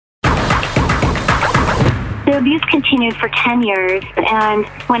The abuse continued for 10 years, and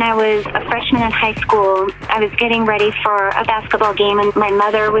when I was a freshman in high school, I was getting ready for a basketball game, and my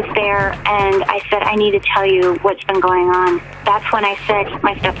mother was there, and I said, I need to tell you what's been going on. That's when I said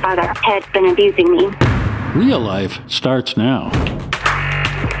my stepfather had been abusing me. Real Life starts now.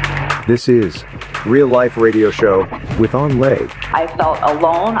 This is Real Life Radio Show with Anh. I felt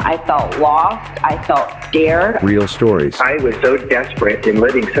alone. I felt lost. I felt scared. Real stories. I was so desperate in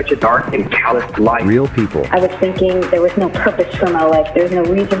living such a dark and callous life. Real people. I was thinking there was no purpose for my life. There's no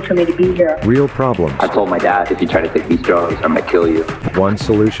reason for me to be here. Real problems. I told my dad, if you try to take these drugs, I'm going to kill you. One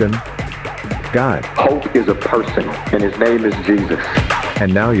solution. God. Hope is a person, and his name is Jesus.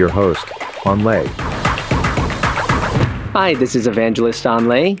 And now your host, Anh. Hi, this is Evangelist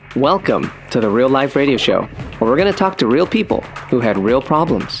Anh. Welcome to the Real Life Radio Show, where we're going to talk to real people who had real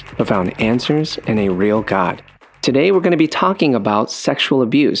problems but found answers in a real God. Today, we're going to be talking about sexual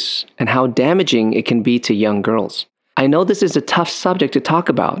abuse and how damaging it can be to young girls. I know this is a tough subject to talk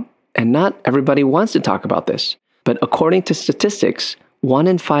about, and not everybody wants to talk about this. But according to statistics, 1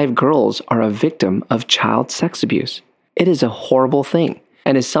 in 5 girls are a victim of child sex abuse. It is a horrible thing,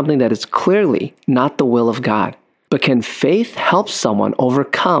 and is something that is clearly not the will of God. But can faith help someone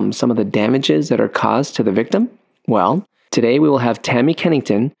overcome some of the damages that are caused to the victim? Well, today we will have Tammy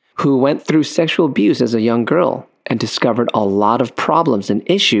Kennington, who went through sexual abuse as a young girl and discovered a lot of problems and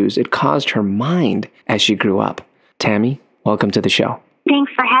issues it caused her mind as she grew up. Tammy, welcome to the show.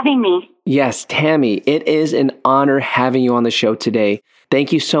 Thanks for having me. Yes, Tammy, it is an honor having you on the show today.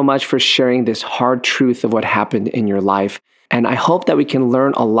 Thank you so much for sharing this hard truth of what happened in your life. And I hope that we can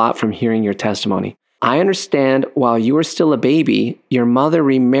learn a lot from hearing your testimony. I understand while you were still a baby, your mother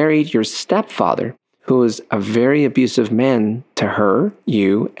remarried your stepfather, who was a very abusive man to her,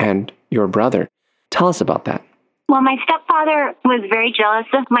 you, and your brother. Tell us about that. Well, my stepfather was very jealous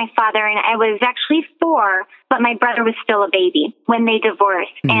of my father, and I was actually 4, but my brother was still a baby when they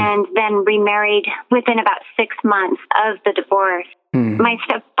divorced and then remarried within about 6 months of the divorce. My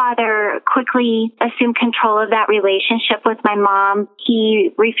stepfather quickly assumed control of that relationship with my mom.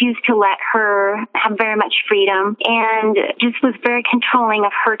 He refused to let her have very much freedom and just was very controlling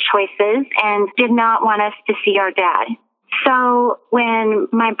of her choices and did not want us to see our dad. So when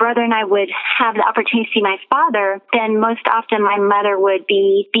my brother and I would have the opportunity to see my father, then most often my mother would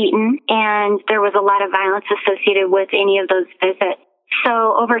be beaten, and there was a lot of violence associated with any of those visits.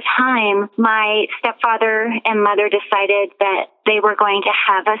 So over time, my stepfather and mother decided that they were going to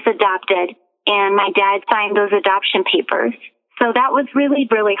have us adopted, and my dad signed those adoption papers. So that was really,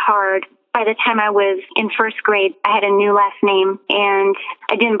 really hard. By the time I was in first grade, I had a new last name, and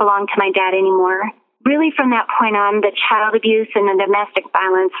I didn't belong to my dad anymore. Really, from that point on, the child abuse and the domestic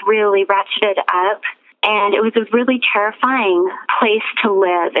violence really ratcheted up. And it was a really terrifying place to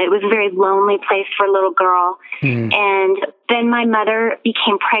live. It was a very lonely place for a little girl. And then my mother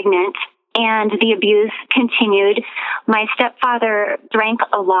became pregnant, and the abuse continued. My stepfather drank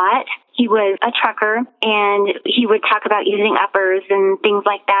a lot. He was a trucker, and he would talk about using uppers and things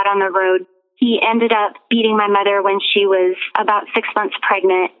like that on the road. He ended up beating my mother when she was about 6 months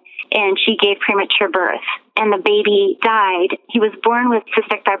pregnant, and she gave premature birth, and the baby died. He was born with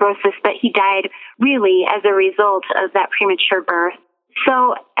cystic fibrosis, but he died really as a result of that premature birth.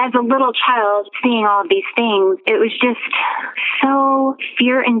 So as a little child, seeing all of these things, it was just so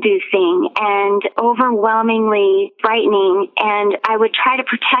fear-inducing and overwhelmingly frightening, and I would try to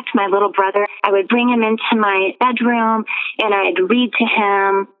protect my little brother. I would bring him into my bedroom, and I'd read to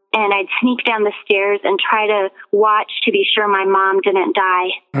him, and I'd sneak down the stairs and try to watch to be sure my mom didn't die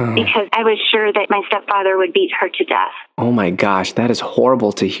because I was sure that my stepfather would beat her to death. Oh my gosh, that is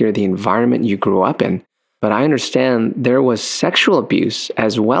horrible to hear the environment you grew up in. But I understand there was sexual abuse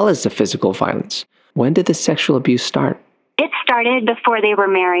as well as the physical violence. When did the sexual abuse start? It started before they were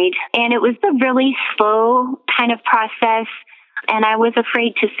married, and it was a really slow kind of process. And I was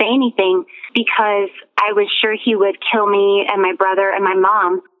afraid to say anything because I was sure he would kill me and my brother and my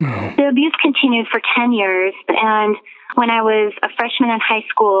mom. The abuse continued for 10 years. And when I was a freshman in high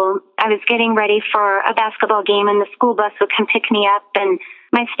school, I was getting ready for a basketball game, and the school bus would come pick me up. And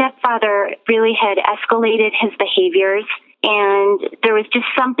my stepfather really had escalated his behaviors. And there was just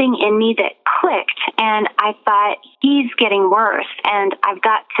something in me that clicked. And I thought, he's getting worse, and I've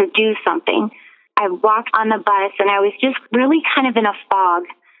got to do something. I walked on the bus, and I was just really kind of in a fog.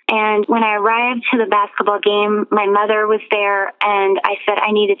 And when I arrived to the basketball game, my mother was there, and I said,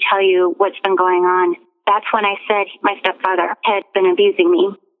 I need to tell you what's been going on. That's when I said my stepfather had been abusing me.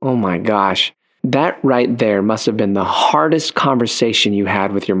 Oh my gosh. That right there must have been the hardest conversation you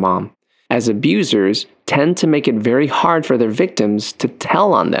had with your mom. As abusers tend to make it very hard for their victims to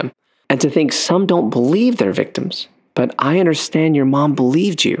tell on them. And to think some don't believe they're victims. But I understand your mom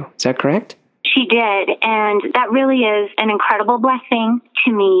believed you. Is that correct? She did, and that really is an incredible blessing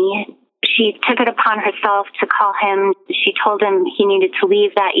to me. She took it upon herself to call him. She told him he needed to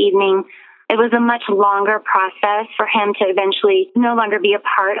leave that evening. It was a much longer process for him to eventually no longer be a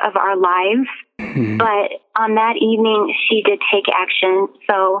part of our lives. But on that evening, she did take action.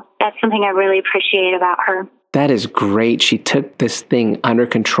 So that's something I really appreciate about her. That is great. She took this thing under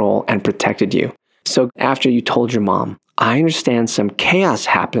control and protected you. So after you told your mom, I understand some chaos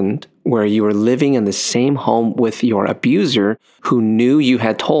happened where you were living in the same home with your abuser who knew you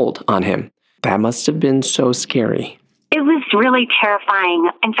had told on him. That must have been so scary. It was really terrifying.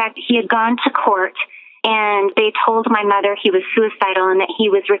 In fact, he had gone to court and they told my mother he was suicidal and that he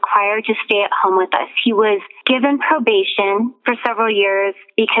was required to stay at home with us. He was given probation for several years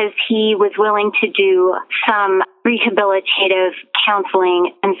because he was willing to do some rehabilitative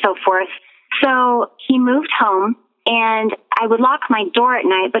counseling and so forth. So he moved home, and I would lock my door at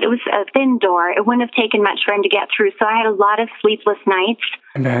night, but it was a thin door. It wouldn't have taken much for him to get through. So I had a lot of sleepless nights,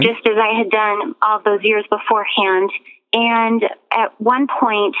 just as I had done all those years beforehand. And at one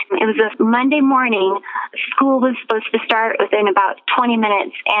point, it was a Monday morning, school was supposed to start within about 20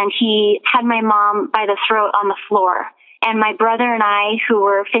 minutes, and he had my mom by the throat on the floor. And my brother and I, who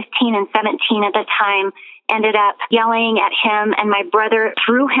were 15 and 17 at the time, ended up yelling at him, and my brother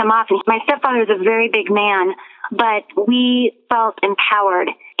threw him off. And my stepfather is a very big man, but we felt empowered,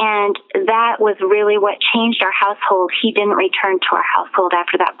 and that was really what changed our household. He didn't return to our household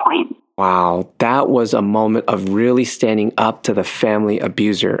after that point. Wow, that was a moment of really standing up to the family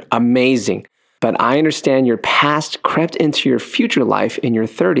abuser. Amazing. But I understand your past crept into your future life in your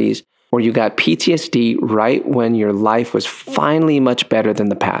 30s, where you got PTSD right when your life was finally much better than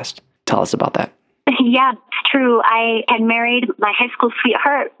the past. Tell us about that. Yeah, it's true. I had married my high school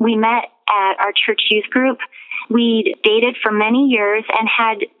sweetheart. We met at our church youth group. We'd dated for many years and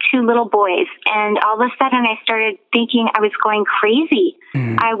had 2 little boys. And all of a sudden, I started thinking I was going crazy.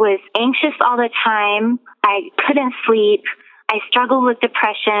 I was anxious all the time. I couldn't sleep. I struggled with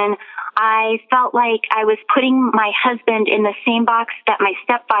depression. I felt like I was putting my husband in the same box that my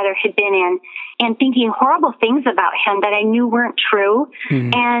stepfather had been in and thinking horrible things about him that I knew weren't true.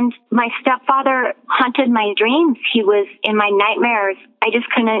 And my stepfather haunted my dreams. He was in my nightmares. I just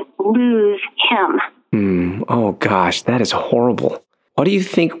couldn't lose him. Oh gosh, that is horrible. What do you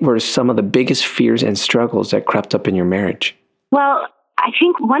think were some of the biggest fears and struggles that crept up in your marriage? Well, I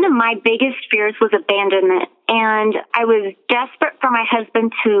think one of my biggest fears was abandonment. And I was desperate for my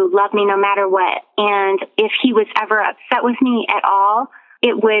husband to love me no matter what. And if he was ever upset with me at all,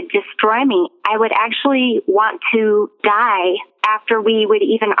 it would destroy me. I would actually want to die after we would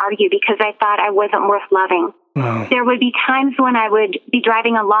even argue because I thought I wasn't worth loving. Wow. There would be times when I would be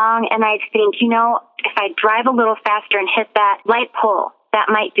driving along and I'd think, if I drive a little faster and hit that light pole, that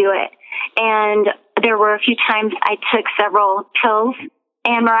might do it. And there were a few times I took several pills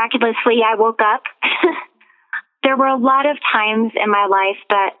and miraculously I woke up. There were a lot of times in my life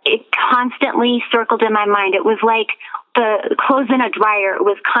that it constantly circled in my mind. It was like the clothes in a dryer. It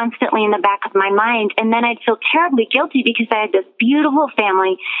was constantly in the back of my mind. And then I'd feel terribly guilty because I had this beautiful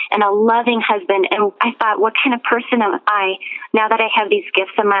family and a loving husband. And I thought, what kind of person am I now that I have these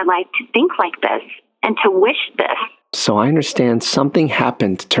gifts in my life to think like this and to wish this? So I understand something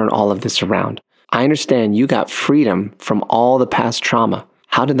happened to turn all of this around. I understand you got freedom from all the past trauma.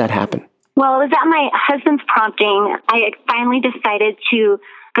 How did that happen? Well, it was at my husband's prompting. I had finally decided to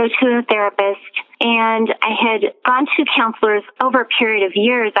go to a therapist, and I had gone to counselors over a period of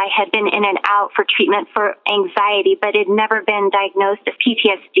years. I had been in and out for treatment for anxiety, but had never been diagnosed with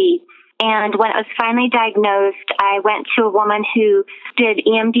PTSD. And when it was finally diagnosed, I went to a woman who did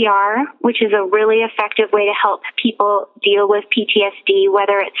EMDR, which is a really effective way to help people deal with PTSD,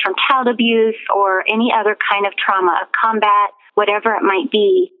 whether it's from child abuse or any other kind of trauma, combat, whatever it might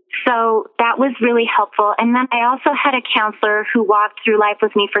be. So that was really helpful. And then I also had a counselor who walked through life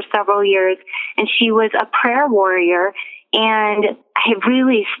with me for several years, and she was a prayer warrior. And I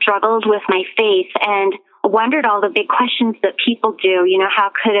really struggled with my faith and wondered all the big questions that people do. How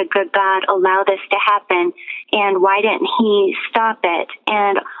could a good God allow this to happen? And why didn't he stop it?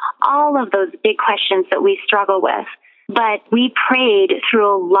 And all of those big questions that we struggle with. But we prayed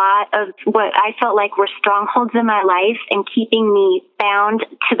through a lot of what I felt like were strongholds in my life and keeping me bound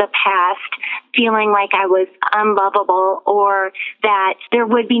to the past, feeling like I was unlovable or that there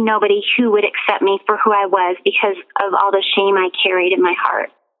would be nobody who would accept me for who I was because of all the shame I carried in my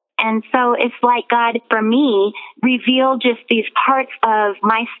heart. And so it's like God, for me, revealed just these parts of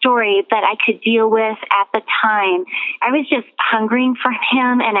my story that I could deal with at the time. I was just hungering for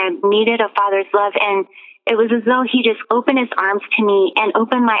him, and I needed a father's love. And it was as though he just opened his arms to me and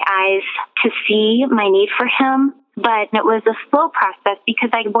opened my eyes to see my need for him. But it was a slow process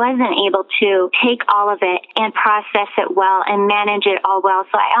because I wasn't able to take all of it and process it well and manage it all well.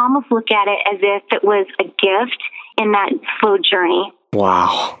 So I almost look at it as if it was a gift in that slow journey.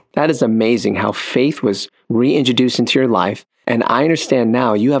 Wow. That is amazing how faith was reintroduced into your life. And I understand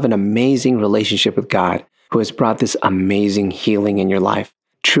now you have an amazing relationship with God who has brought this amazing healing in your life.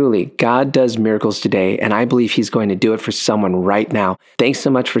 Truly, God does miracles today, and I believe he's going to do it for someone right now. Thanks so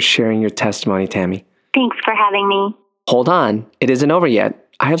much for sharing your testimony, Tammy. Thanks for having me. Hold on. It isn't over yet.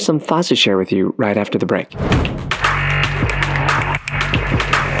 I have some thoughts to share with you right after the break.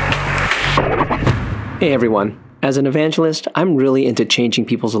 Hey, everyone. As an evangelist, I'm really into changing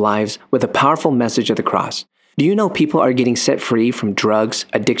people's lives with a powerful message of the cross. Do you know people are getting set free from drugs,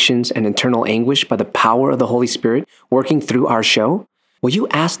 addictions, and internal anguish by the power of the Holy Spirit working through our show? Will you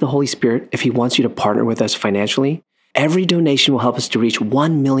ask the Holy Spirit if he wants you to partner with us financially? Every donation will help us to reach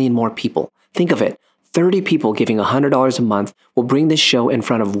 1 million more people. Think of it. 30 people giving $100 a month will bring this show in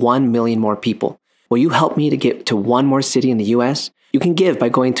front of 1 million more people. Will you help me to get to one more city in the U.S.? You can give by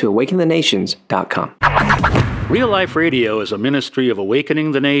going to awakeningthenations.com. Real Life Radio is a ministry of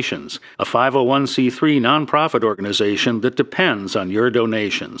Awakening the Nations, a 501c3 nonprofit organization that depends on your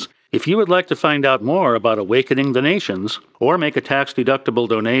donations. If you would like to find out more about Awakening the Nations or make a tax-deductible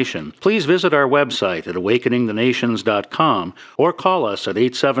donation, please visit our website at awakeningthenations.com or call us at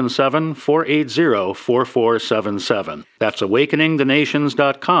 877-480-4477. That's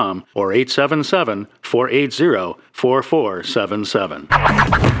awakeningthenations.com or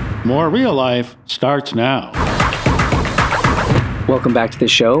 877-480-4477. More Real Life starts now. Welcome back to the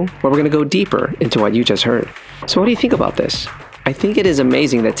show, where we're going to go deeper into what you just heard. So what do you think about this? I think it is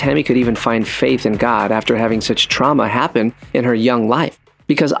amazing that Tammy could even find faith in God after having such trauma happen in her young life,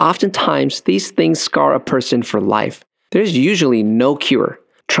 because oftentimes these things scar a person for life. There's usually no cure.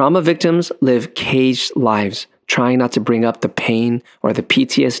 Trauma victims live caged lives, trying not to bring up the pain or the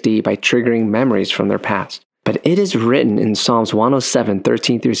PTSD by triggering memories from their past. But it is written in Psalms 107,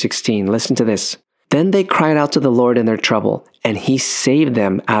 13 through 16. Listen to this. Then they cried out to the Lord in their trouble, and he saved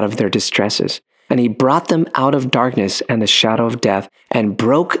them out of their distresses. And he brought them out of darkness and the shadow of death, and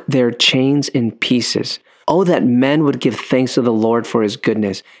broke their chains in pieces. Oh, that men would give thanks to the Lord for his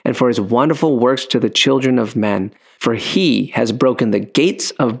goodness, and for his wonderful works to the children of men. For he has broken the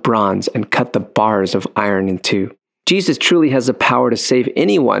gates of bronze and cut the bars of iron in two. Jesus truly has the power to save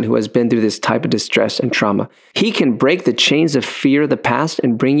anyone who has been through this type of distress and trauma. He can break the chains of fear of the past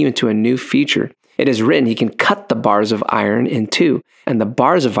and bring you into a new future. It is written he can cut the bars of iron in two, and the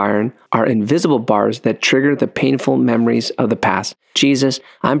bars of iron are invisible bars that trigger the painful memories of the past. Jesus,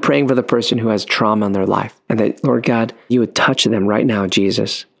 I'm praying for the person who has trauma in their life, and that, Lord God, you would touch them right now,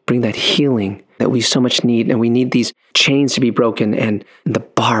 Jesus. Bring that healing that we so much need, and we need these chains to be broken and the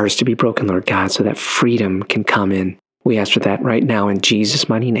bars to be broken, Lord God, so that freedom can come in. We ask for that right now in Jesus'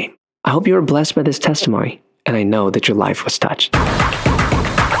 mighty name. I hope you were blessed by this testimony, and I know that your life was touched.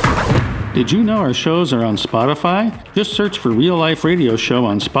 Did you know our shows are on Spotify? Just search for Real Life Radio Show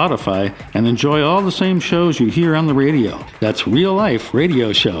on Spotify and enjoy all the same shows you hear on the radio. That's Real Life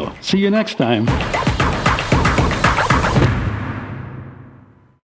Radio Show. See you next time.